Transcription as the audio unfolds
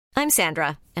I'm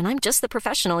Sandra, and I'm just the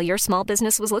professional your small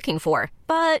business was looking for.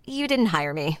 But you didn't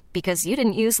hire me because you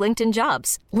didn't use LinkedIn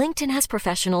Jobs. LinkedIn has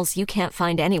professionals you can't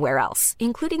find anywhere else,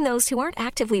 including those who aren't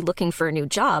actively looking for a new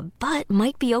job, but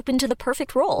might be open to the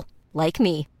perfect role, like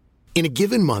me. In a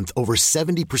given month, over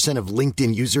 70% of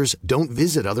LinkedIn users don't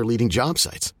visit other leading job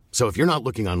sites. So if you're not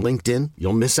looking on LinkedIn,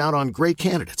 you'll miss out on great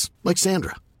candidates like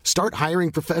Sandra. Start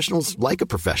hiring professionals like a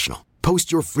professional.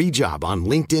 Post your free job on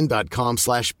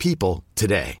linkedin.com/people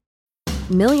today.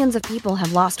 Millions of people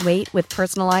have lost weight with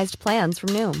personalized plans from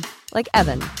Noom. Like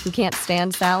Evan, who can't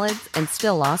stand salads and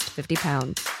still lost 50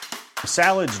 pounds.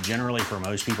 Salads generally for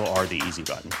most people are the easy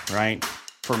button, right?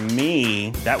 For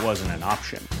me, that wasn't an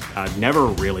option. I never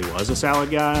really was a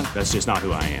salad guy. That's just not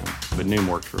who I am. But Noom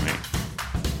worked for me.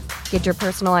 Get your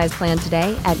personalized plan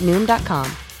today at Noom.com.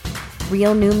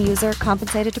 Real Noom user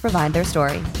compensated to provide their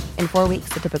story. In 4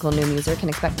 weeks, the typical Noom user can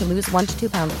expect to lose 1 to 2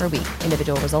 pounds per week.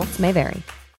 Individual results may vary.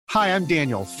 Hi, I'm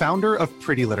Daniel, founder of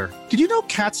Pretty Litter. Did you know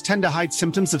cats tend to hide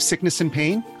symptoms of sickness and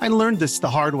pain? I learned this the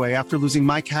hard way after losing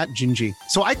my cat, Gingy.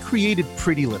 So I created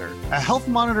Pretty Litter, a health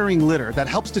monitoring litter that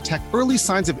helps detect early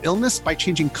signs of illness by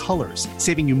changing colors,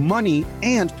 saving you money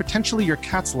and potentially your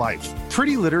cat's life.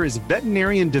 Pretty Litter is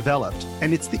veterinarian developed,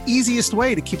 and it's the easiest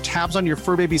way to keep tabs on your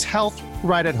fur baby's health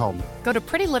right at home. Go to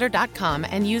prettylitter.com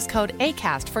and use code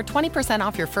ACAST for 20%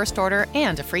 off your first order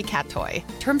and a free cat toy.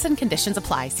 Terms and conditions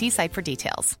apply. See site for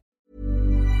details.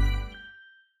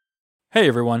 Hey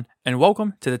everyone, and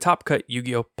welcome to the Top Cut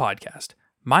Yu-Gi-Oh! Podcast.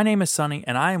 My name is Sunny,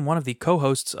 and I am one of the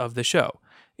co-hosts of the show.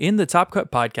 In the Top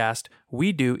Cut Podcast,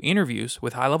 we do interviews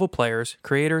with high-level players,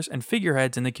 creators, and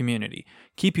figureheads in the community,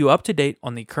 keep you up to date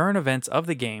on the current events of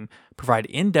the game, provide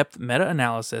in-depth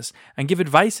meta-analysis, and give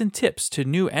advice and tips to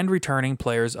new and returning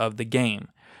players of the game.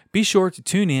 Be sure to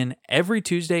tune in every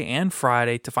Tuesday and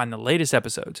Friday to find the latest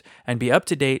episodes, and be up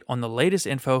to date on the latest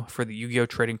info for the Yu-Gi-Oh!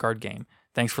 Trading card game.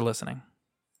 Thanks for listening.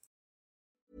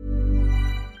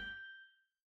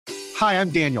 Hi, I'm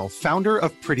Daniel, founder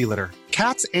of Pretty Litter.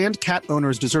 Cats and cat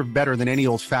owners deserve better than any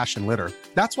old-fashioned litter.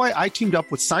 That's why I teamed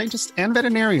up with scientists and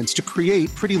veterinarians to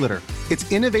create Pretty Litter.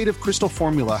 Its innovative crystal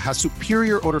formula has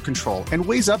superior odor control and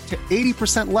weighs up to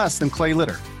 80% less than clay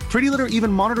litter. Pretty Litter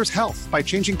even monitors health by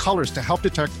changing colors to help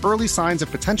detect early signs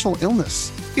of potential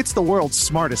illness. It's the world's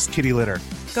smartest kitty litter.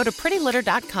 Go to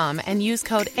prettylitter.com and use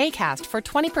code ACAST for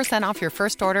 20% off your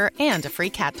first order and a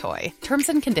free cat toy. Terms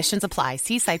and conditions apply.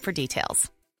 See site for details.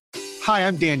 Hi,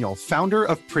 I'm Daniel, founder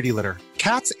of Pretty Litter.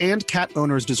 Cats and cat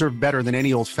owners deserve better than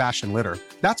any old-fashioned litter.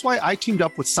 That's why I teamed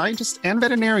up with scientists and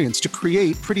veterinarians to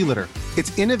create Pretty Litter.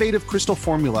 Its innovative crystal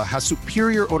formula has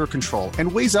superior odor control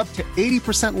and weighs up to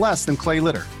 80% less than clay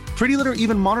litter. Pretty Litter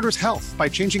even monitors health by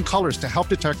changing colors to help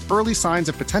detect early signs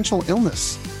of potential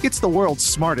illness. It's the world's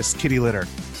smartest kitty litter.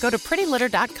 Go to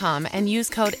prettylitter.com and use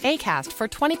code ACAST for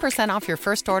 20% off your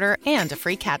first order and a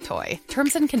free cat toy.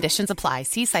 Terms and conditions apply.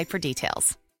 See site for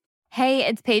details. Hey,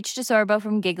 it's Paige DeSorbo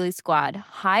from Giggly Squad.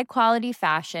 High quality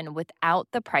fashion without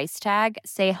the price tag.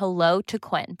 Say hello to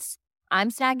Quince. I'm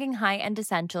snagging high-end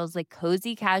essentials like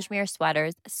cozy cashmere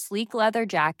sweaters, sleek leather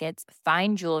jackets,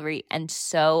 fine jewelry, and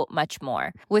so much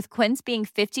more. With Quince being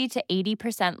 50 to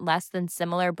 80% less than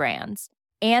similar brands.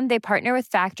 And they partner with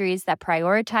factories that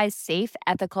prioritize safe,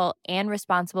 ethical, and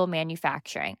responsible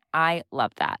manufacturing. I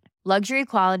love that. Luxury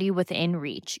quality within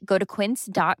reach. Go to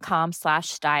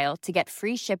quince.com/style to get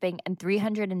free shipping and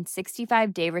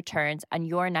 365-day returns on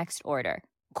your next order.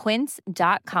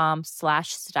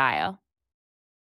 Quince.com/style.